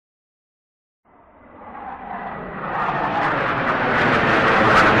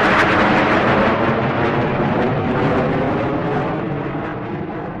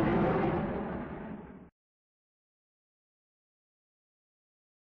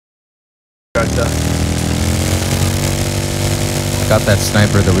Got that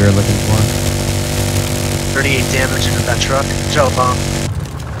sniper that we were looking for. 38 damage into that truck. Shell bomb.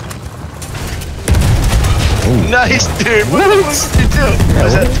 Ooh, Nice, dude. What the fuck did you do? Yeah,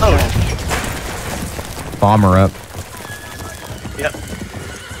 Was what that toad? Bomber up. Yep.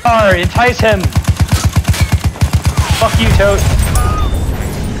 Entice him. Fuck you, Toad.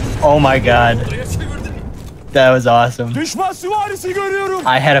 Oh my god. That was awesome.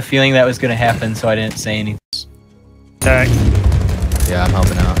 I had a feeling that was gonna happen, so I didn't say anything. Yeah, I'm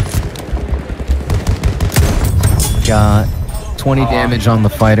helping out. Got 20 damage on the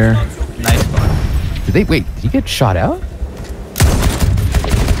fighter. Nice one. Wait, did he get shot out?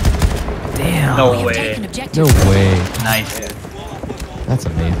 Damn. No way. No way. Nice. That's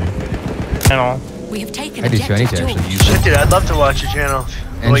amazing. We have taken I do too. I need to actually use Shit, it. dude, I'd love to watch your channel.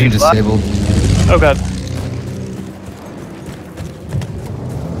 Engine disabled. Oh god.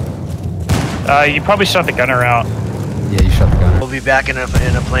 You probably shot the gunner out. Yeah, you shot the gunner. We'll be back in a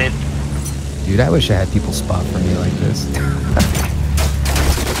plane. Dude, I wish I had people spot for me like this.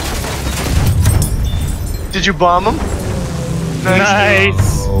 Did you bomb him?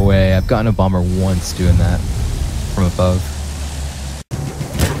 Nice. No way. I've gotten a bomber once doing that from above.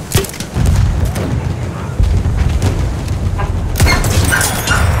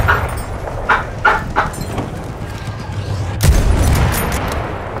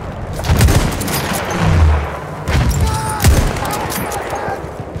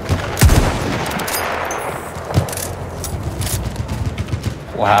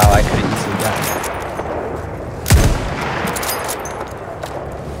 Wow, I could have easily gotten it.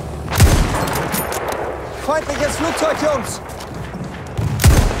 Feindliches Flugzeug, Jungs!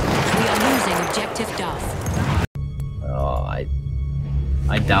 We are losing objective Duff. Oh,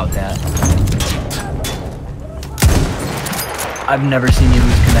 I doubt that. I've never seen you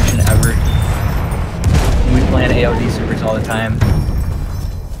lose connection ever. We plan AOD supers all the time.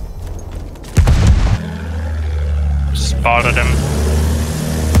 Spotted him.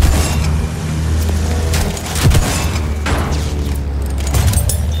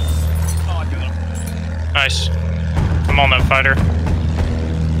 Nice. I'm on that fighter.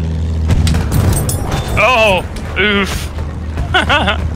 Oh! Oof.